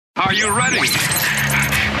Are you ready?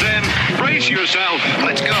 Then brace yourself.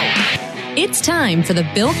 Let's go. It's time for the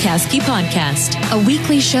Bill Caskey Podcast, a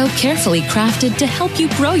weekly show carefully crafted to help you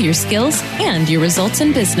grow your skills and your results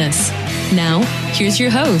in business. Now, here's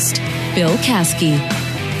your host, Bill Caskey.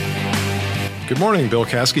 Good morning, Bill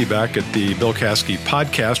Caskey, back at the Bill Caskey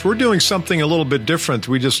Podcast. We're doing something a little bit different.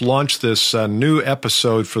 We just launched this new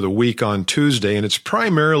episode for the week on Tuesday, and it's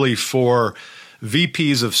primarily for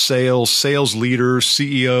VPs of sales, sales leaders,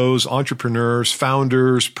 CEOs, entrepreneurs,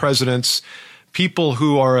 founders, presidents, people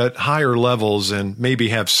who are at higher levels and maybe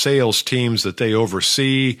have sales teams that they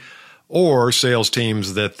oversee or sales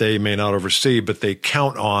teams that they may not oversee, but they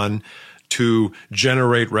count on to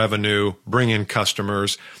generate revenue, bring in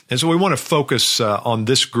customers. And so we want to focus on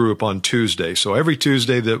this group on Tuesday. So every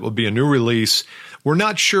Tuesday there will be a new release. We're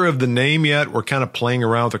not sure of the name yet. We're kind of playing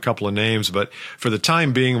around with a couple of names, but for the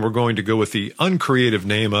time being, we're going to go with the uncreative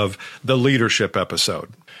name of the Leadership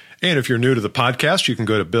Episode. And if you're new to the podcast, you can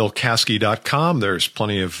go to billcaskey.com. There's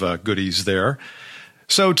plenty of goodies there.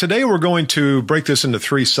 So today we're going to break this into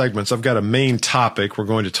three segments. I've got a main topic. We're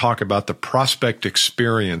going to talk about the prospect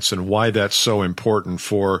experience and why that's so important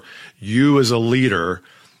for you as a leader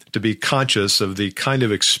to be conscious of the kind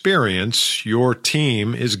of experience your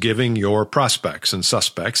team is giving your prospects and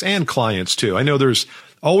suspects and clients too. I know there's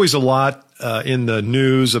always a lot in the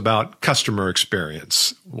news about customer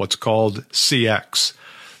experience, what's called CX.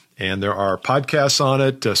 And there are podcasts on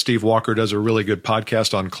it. Steve Walker does a really good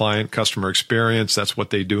podcast on client customer experience. That's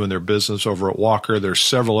what they do in their business over at Walker. There's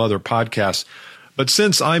several other podcasts. But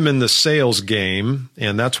since I'm in the sales game,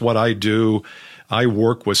 and that's what I do, I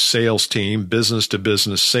work with sales team,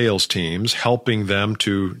 business-to-business sales teams, helping them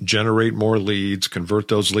to generate more leads, convert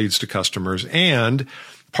those leads to customers, and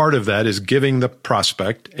part of that is giving the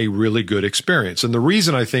prospect a really good experience. And the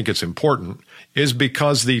reason I think it's important is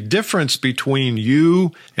because the difference between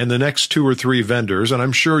you and the next two or three vendors, and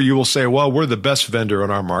I'm sure you will say, well, we're the best vendor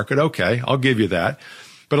in our market. Okay, I'll give you that.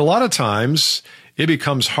 But a lot of times it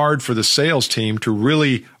becomes hard for the sales team to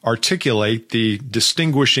really articulate the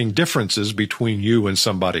distinguishing differences between you and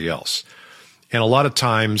somebody else. And a lot of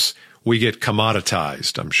times we get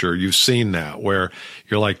commoditized. I'm sure you've seen that, where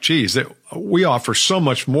you're like, geez, we offer so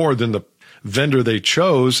much more than the vendor they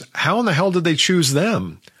chose. How in the hell did they choose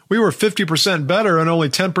them? We were 50% better and only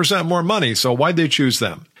 10% more money. So why'd they choose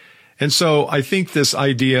them? And so I think this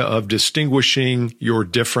idea of distinguishing your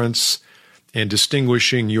difference and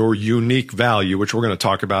distinguishing your unique value, which we're going to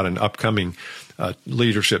talk about in upcoming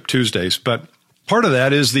Leadership Tuesdays. But part of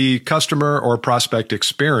that is the customer or prospect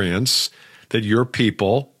experience that your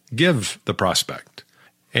people give the prospect.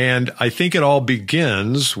 And I think it all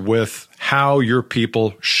begins with how your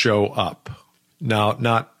people show up. Now,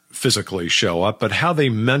 not physically show up, but how they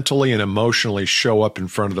mentally and emotionally show up in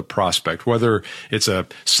front of the prospect, whether it's a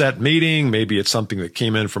set meeting, maybe it's something that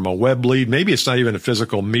came in from a web lead, maybe it's not even a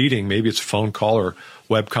physical meeting, maybe it's a phone call or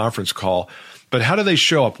web conference call. But how do they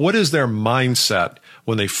show up? What is their mindset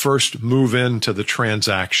when they first move into the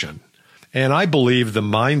transaction? And I believe the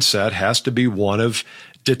mindset has to be one of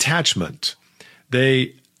detachment.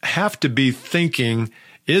 They have to be thinking,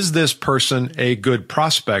 is this person a good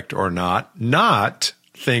prospect or not? Not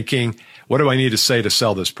thinking, what do I need to say to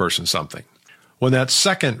sell this person something? When that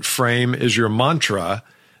second frame is your mantra,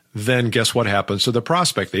 then guess what happens to the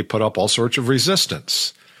prospect? They put up all sorts of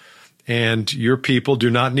resistance. And your people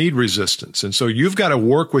do not need resistance. And so you've got to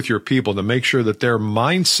work with your people to make sure that their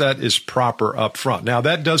mindset is proper up front. Now,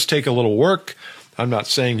 that does take a little work. I'm not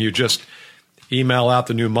saying you just email out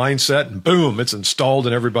the new mindset and boom, it's installed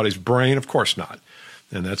in everybody's brain. Of course not.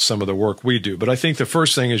 And that's some of the work we do. But I think the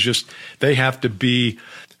first thing is just they have to be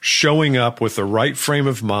showing up with the right frame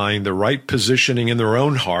of mind, the right positioning in their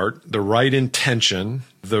own heart, the right intention,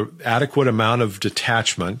 the adequate amount of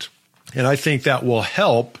detachment. And I think that will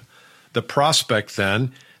help the prospect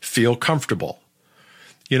then feel comfortable.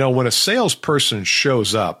 You know, when a salesperson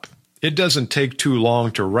shows up, it doesn't take too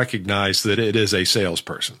long to recognize that it is a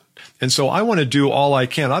salesperson. And so I want to do all I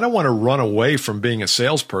can. I don't want to run away from being a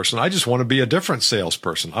salesperson. I just want to be a different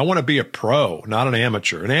salesperson. I want to be a pro, not an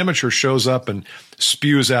amateur. An amateur shows up and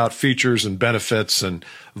spews out features and benefits and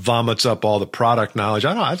vomits up all the product knowledge.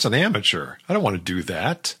 That's an amateur. I don't want to do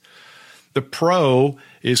that. The pro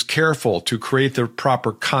is careful to create the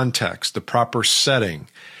proper context, the proper setting.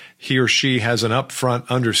 He or she has an upfront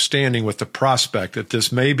understanding with the prospect that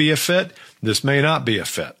this may be a fit, this may not be a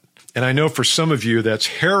fit. And I know for some of you, that's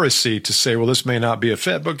heresy to say, well, this may not be a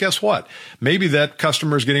fit. But guess what? Maybe that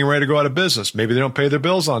customer is getting ready to go out of business. Maybe they don't pay their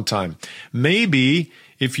bills on time. Maybe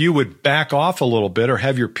if you would back off a little bit or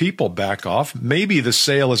have your people back off, maybe the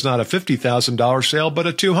sale is not a $50,000 sale, but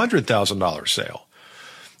a $200,000 sale.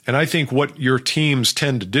 And I think what your teams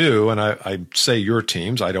tend to do, and I say your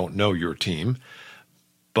teams, I don't know your team,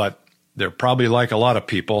 but they're probably like a lot of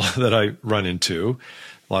people that I run into,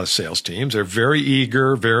 a lot of sales teams. They're very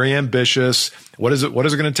eager, very ambitious. What is it going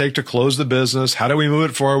to take to close the business? How do we move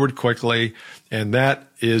it forward quickly? And that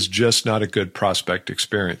is just not a good prospect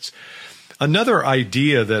experience. Another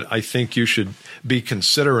idea that I think you should be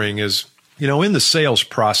considering is, in the sales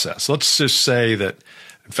process, let's just say that,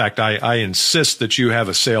 in fact, I insist that you have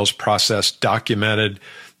a sales process documented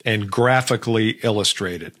and graphically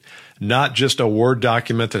illustrated, not just a Word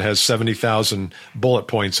document that has 70,000 bullet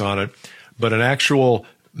points on it, but an actual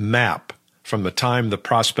map from the time the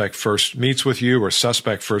prospect first meets with you or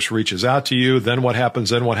suspect first reaches out to you, then what happens,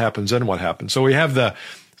 then what happens, then what happens. So we have the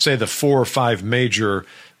 4 or 5 major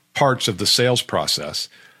parts of the sales process.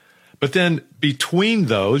 But then between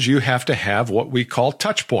those, you have to have what we call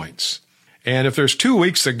touch points. And if there's 2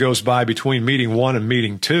 weeks that goes by between meeting 1 and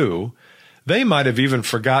meeting 2, they might have even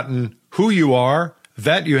forgotten who you are,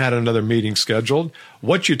 that you had another meeting scheduled,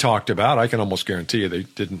 what you talked about. I can almost guarantee you they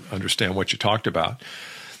didn't understand what you talked about.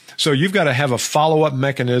 So you've got to have a follow-up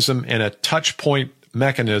mechanism and a touch point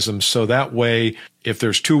mechanism, so that way, if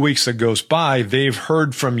there's 2 weeks that goes by, they've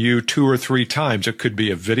heard from you 2 or 3 times. It could be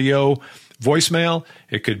a video voicemail.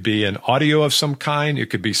 It could be an audio of some kind. It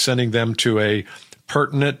could be sending them to a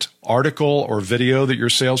pertinent article or video that your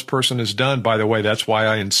salesperson has done. By the way, that's why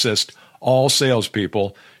I insist all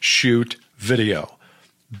salespeople shoot video.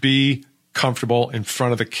 Be comfortable in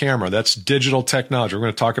front of the camera. That's digital technology. We're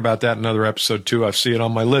going to talk about that in another episode too. I see it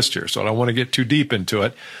on my list here, so I don't want to get too deep into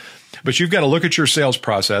it. But you've got to look at your sales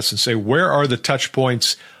process and say, where are the touch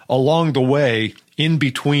points along the way in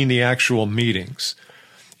between the actual meetings?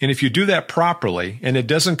 And if you do that properly, and it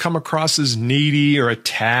doesn't come across as needy or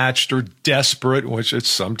attached or desperate, which it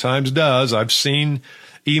sometimes does. I've seen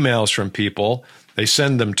emails from people. They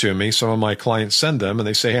send them to me. Some of my clients send them, and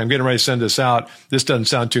they say, hey, I'm getting ready to send this out. This doesn't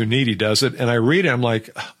sound too needy, does it? And I read it. I'm like,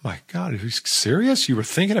 oh, my God, are you serious? You were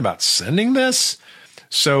thinking about sending this?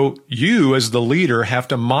 So you, as the leader, have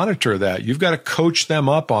to monitor that. You've got to coach them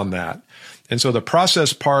up on that. And so the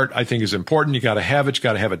process part, I think, is important. You got to have it. You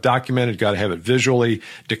got to have it documented. You got to have it visually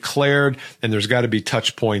declared. And there's got to be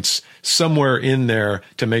touch points somewhere in there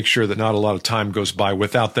to make sure that not a lot of time goes by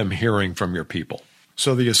without them hearing from your people.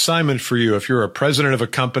 So the assignment for you, if you're a president of a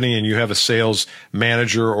company and you have a sales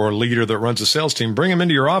manager or leader that runs a sales team, bring them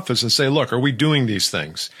into your office and say, look, are we doing these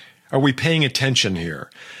things? Are we paying attention here?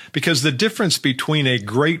 Because the difference between a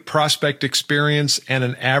great prospect experience and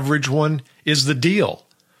an average one is the deal.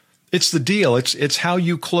 It's the deal. It's how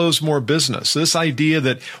you close more business. This idea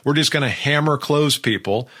that we're just going to hammer close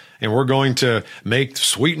people and we're going to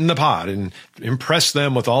sweeten the pot and impress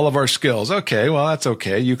them with all of our skills. Okay, well, that's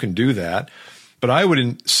okay. You can do that. But I would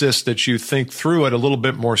insist that you think through it a little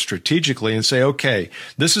bit more strategically and say, okay,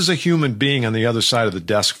 this is a human being on the other side of the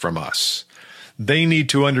desk from us. They need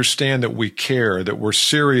to understand that we care, that we're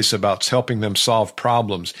serious about helping them solve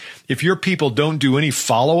problems. If your people don't do any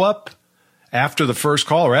follow-up after the first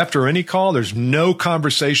call or after any call, there's no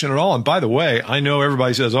conversation at all. And by the way, I know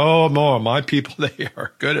everybody says, oh, my people, they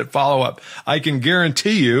are good at follow-up. I can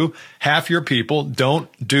guarantee you half your people don't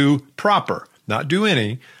do proper, not do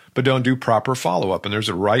any, but don't do proper follow-up. And there's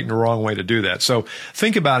a right and a wrong way to do that. So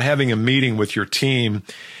think about having a meeting with your team.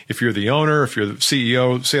 If you're the owner, if you're the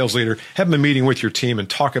CEO, sales leader, have a meeting with your team and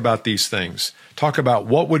talk about these things. Talk about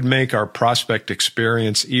what would make our prospect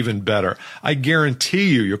experience even better. I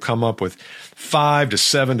guarantee you'll come up with 5 to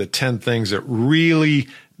 7 to 10 things that really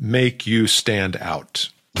make you stand out.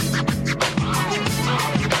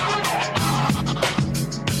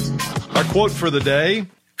 Our quote for the day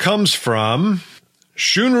comes from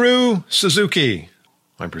Shunryu Suzuki.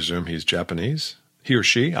 I presume he's Japanese. He or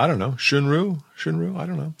she, I don't know. Shunryu, I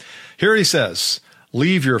don't know. Here he says,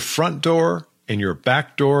 leave your front door and your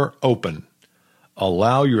back door open.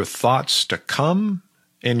 Allow your thoughts to come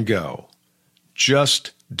and go.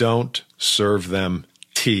 Just don't serve them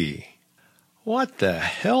tea. What the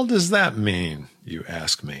hell does that mean, you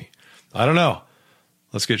ask me? I don't know.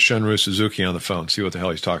 Let's get Shunryu Suzuki on the phone, see what the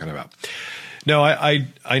hell he's talking about. No,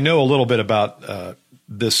 I know a little bit about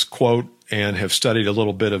this quote and have studied a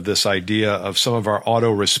little bit of this idea of some of our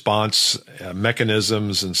auto response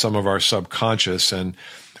mechanisms and some of our subconscious. And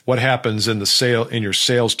what happens in your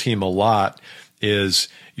sales team a lot is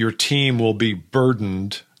your team will be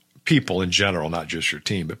burdened. People in general, not just your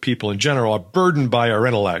team, but people in general are burdened by our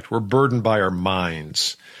intellect. We're burdened by our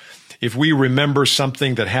minds. If we remember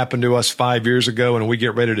something that happened to us 5 years ago and we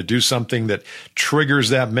get ready to do something that triggers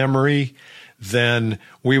that memory, then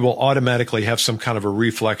we will automatically have some kind of a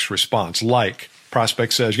reflex response. Like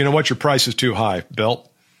prospect says, you know what, your price is too high, Bill.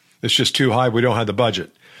 It's just too high. We don't have the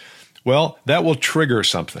budget. Well, that will trigger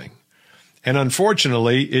something. And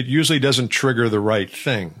unfortunately, it usually doesn't trigger the right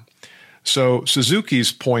thing. So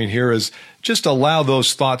Suzuki's point here is just allow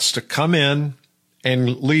those thoughts to come in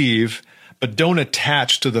and leave, but don't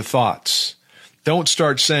attach to the thoughts. Don't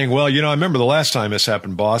start saying, well, I remember the last time this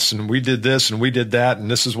happened, boss, and we did this and we did that, and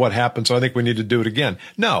this is what happened, so I think we need to do it again.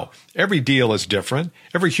 No, every deal is different.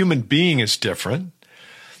 Every human being is different.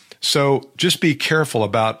 So just be careful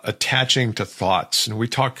about attaching to thoughts. And we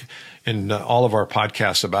talk in all of our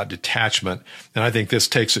podcasts about detachment, and I think this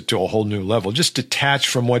takes it to a whole new level. Just detach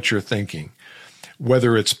from what you're thinking,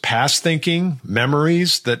 whether it's past thinking,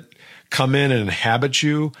 memories that come in and inhabit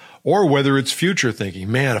you, or whether it's future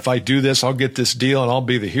thinking. Man, if I do this, I'll get this deal and I'll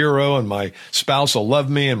be the hero and my spouse will love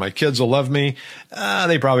me and my kids will love me.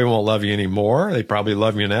 They probably won't love you anymore. They probably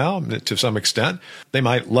love you now to some extent. They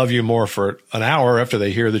might love you more for an hour after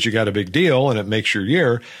they hear that you got a big deal and it makes your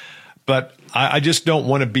year. But I just don't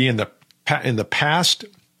want to be in the past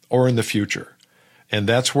or in the future. And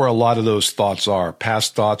that's where a lot of those thoughts are.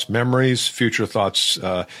 Past thoughts, memories, future thoughts,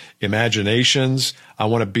 imaginations. I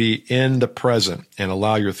want to be in the present and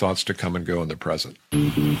allow your thoughts to come and go in the present.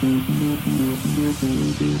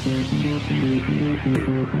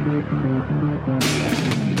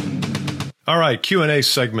 All right, Q&A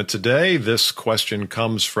segment today. This question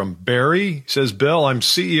comes from Barry. He says, Bill, I'm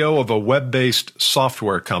CEO of a web-based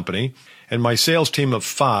software company, and my sales team of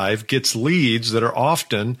 5 gets leads that are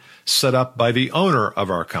often set up by the owner of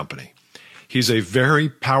our company. He's a very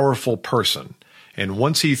powerful person, and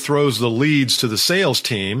once he throws the leads to the sales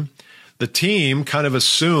team, the team kind of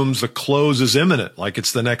assumes the close is imminent, like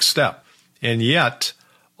it's the next step. And yet,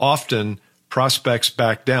 often prospects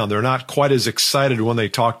back down. They're not quite as excited when they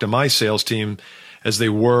talk to my sales team as they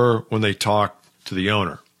were when they talked to the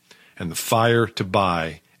owner. And the fire to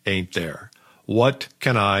buy ain't there. What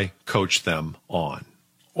can I coach them on?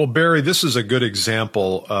 Well, Barry, this is a good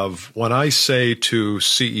example of when I say to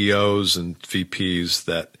CEOs and VPs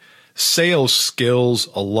that sales skills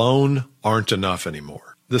alone aren't enough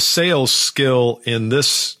anymore. The sales skill in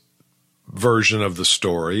this version of the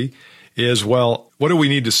story is, well, what do we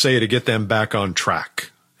need to say to get them back on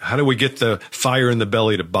track? How do we get the fire in the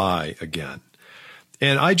belly to buy again?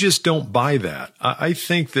 And I just don't buy that. I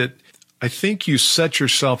think you set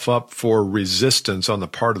yourself up for resistance on the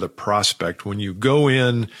part of the prospect when you go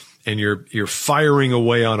in and you're firing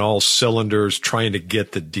away on all cylinders trying to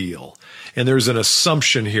get the deal. And there's an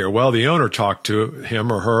assumption here. Well, the owner talked to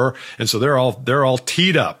him or her, and so they're all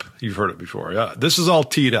teed up. You've heard it before. Yeah, this is all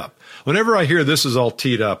teed up. Whenever I hear this is all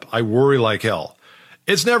teed up, I worry like hell.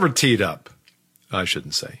 It's never teed up. I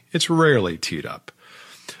shouldn't say. It's rarely teed up.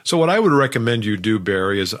 So what I would recommend you do,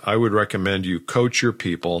 Barry, is I would recommend you coach your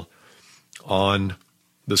people on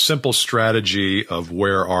the simple strategy of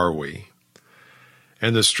where are we?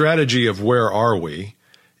 And the strategy of where are we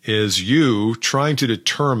is you trying to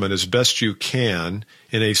determine as best you can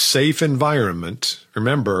in a safe environment.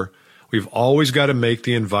 Remember, we've always got to make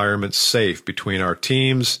the environment safe between our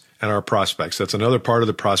teams and our prospects. That's another part of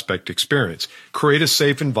the prospect experience. Create a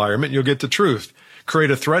safe environment, you'll get the truth. Create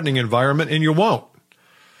a threatening environment, and you won't.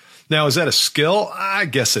 Now, is that a skill? I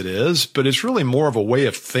guess it is, but it's really more of a way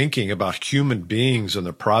of thinking about human beings and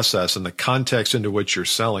the process and the context into which you're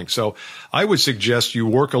selling. So I would suggest you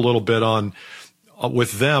work a little bit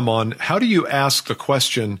with them on how do you ask the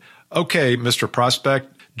question, okay, Mr. Prospect,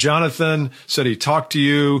 Jonathan said he talked to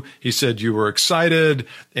you. He said you were excited,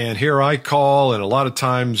 and here I call. And a lot of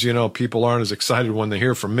times, people aren't as excited when they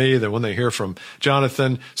hear from me than when they hear from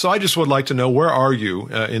Jonathan. So I just would like to know, where are you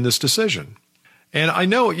in this decision? And I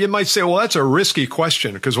know you might say, well, that's a risky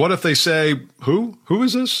question, because what if they say, who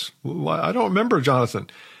is this? Well, I don't remember Jonathan.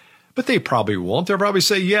 But they probably won't. They'll probably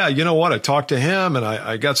say, yeah, you know what? I talked to him and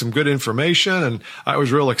I got some good information and I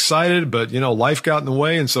was real excited, but life got in the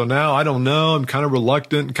way. And so now I don't know. I'm kind of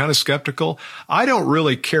reluctant and kind of skeptical. I don't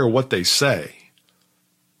really care what they say.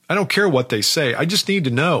 I don't care what they say. I just need to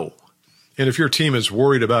know. And if your team is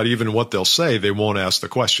worried about even what they'll say, they won't ask the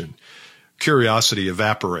question. Curiosity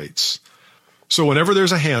evaporates. So whenever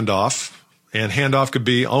there's a handoff, and handoff could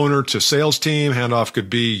be owner to sales team, handoff could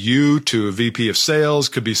be you to a VP of sales,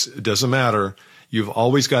 it doesn't matter. You've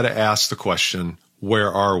always got to ask the question,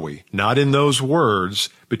 where are we? Not in those words,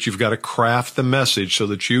 but you've got to craft the message so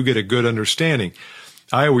that you get a good understanding.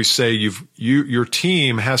 I always say your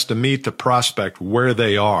team has to meet the prospect where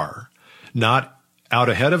they are, not out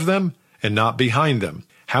ahead of them and not behind them.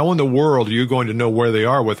 How in the world are you going to know where they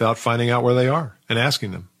are without finding out where they are and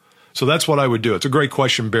asking them? So that's what I would do. It's a great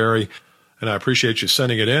question, Barry. And I appreciate you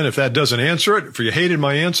sending it in. If that doesn't answer it, if you hated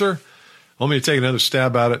my answer, want me to take another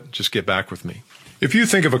stab at it, just get back with me. If you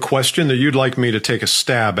think of a question that you'd like me to take a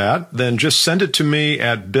stab at, then just send it to me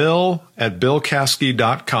at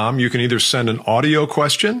bill@billcaskey.com. You can either send an audio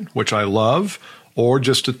question, which I love, or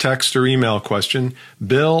just a text or email question,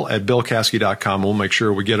 bill@billcaskey.com. We'll make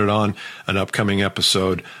sure we get it on an upcoming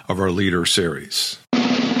episode of our Leader series.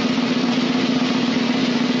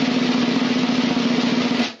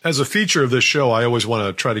 As a feature of this show, I always want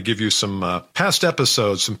to try to give you some past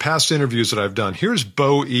episodes, some past interviews that I've done. Here's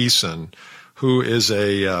Bo Eason, who is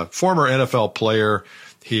a former NFL player.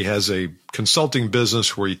 He has a consulting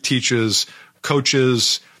business where he teaches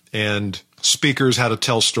coaches and speakers how to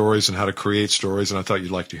tell stories and how to create stories, and I thought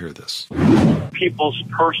you'd like to hear this. People's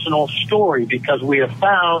personal story, because we have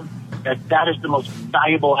found that is the most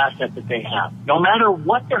valuable asset that they have. No matter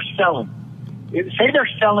what they're selling, say they're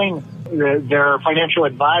selling their financial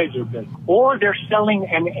advisor business, or they're selling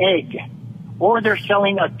an egg, or they're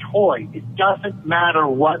selling a toy. It doesn't matter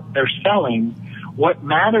what they're selling. What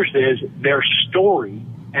matters is their story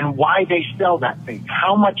and why they sell that thing,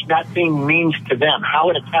 how much that thing means to them,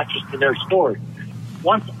 how it attaches to their story.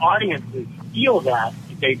 Once audiences feel that,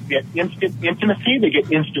 they get instant intimacy, they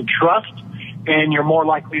get instant trust, and you're more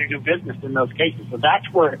likely to do business in those cases. So that's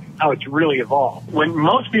how it's really evolved. When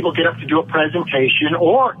most people get up to do a presentation,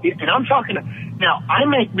 and I'm talking, now I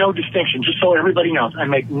make no distinction, just so everybody knows, I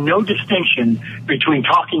make no distinction between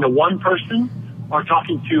talking to one person or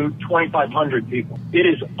talking to 2,500 people. It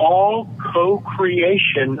is all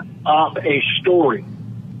co-creation of a story.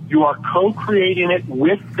 You are co-creating it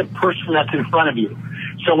with the person that's in front of you.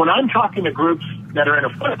 So when I'm talking to groups that are in a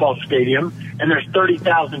football stadium and there's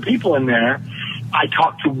 30,000 people in there, I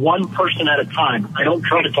talk to one person at a time. I don't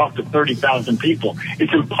try to talk to 30,000 people.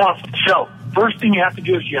 It's impossible. So first thing you have to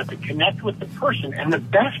do is you have to connect with the person. And the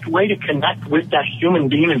best way to connect with that human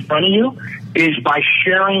being in front of you is by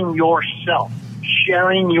sharing yourself.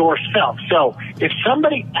 Sharing yourself. So if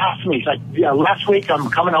somebody asks me, like last week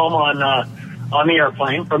I'm coming home on the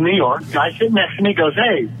airplane from New York, guy sitting next to me goes,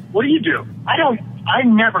 "Hey, what do you do?" I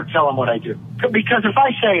never tell them what I do. Because if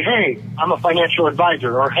I say, "Hey, I'm a financial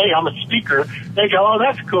advisor," or "Hey, I'm a speaker," they go, "Oh,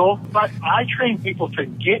 that's cool." But I train people to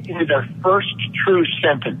get into their first true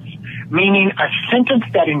sentence, meaning a sentence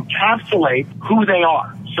that encapsulates who they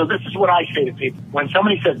are. So this is what I say to people. When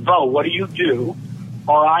somebody says, "Bo, what do you do?"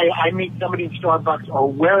 or I meet somebody in Starbucks or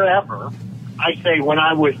wherever, I say, when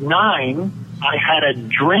I was 9, I had a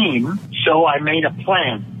dream, so I made a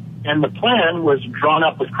plan. And the plan was drawn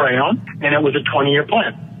up with crayon, and it was a 20-year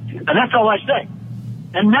plan. And that's all I say.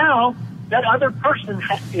 And now, that other person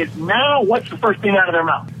what's the first thing out of their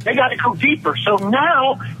mouth? They got to go deeper. So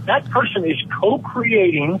now, that person is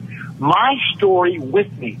co-creating my story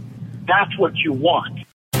with me. That's what you want.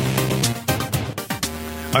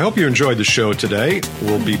 I hope you enjoyed the show today.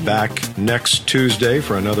 We'll be back next Tuesday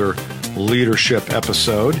for another leadership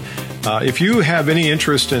episode. If you have any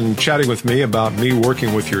interest in chatting with me about me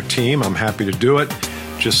working with your team, I'm happy to do it.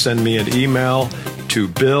 Just send me an email to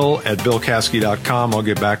bill@billcaskey.com. I'll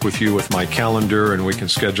get back with you with my calendar, and we can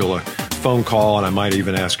schedule a phone call, and I might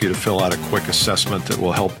even ask you to fill out a quick assessment that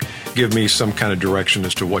will help give me some kind of direction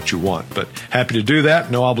as to what you want. But happy to do that,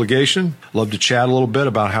 no obligation. Love to chat a little bit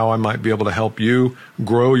about how I might be able to help you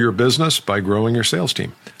grow your business by growing your sales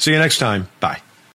team. See you next time. Bye.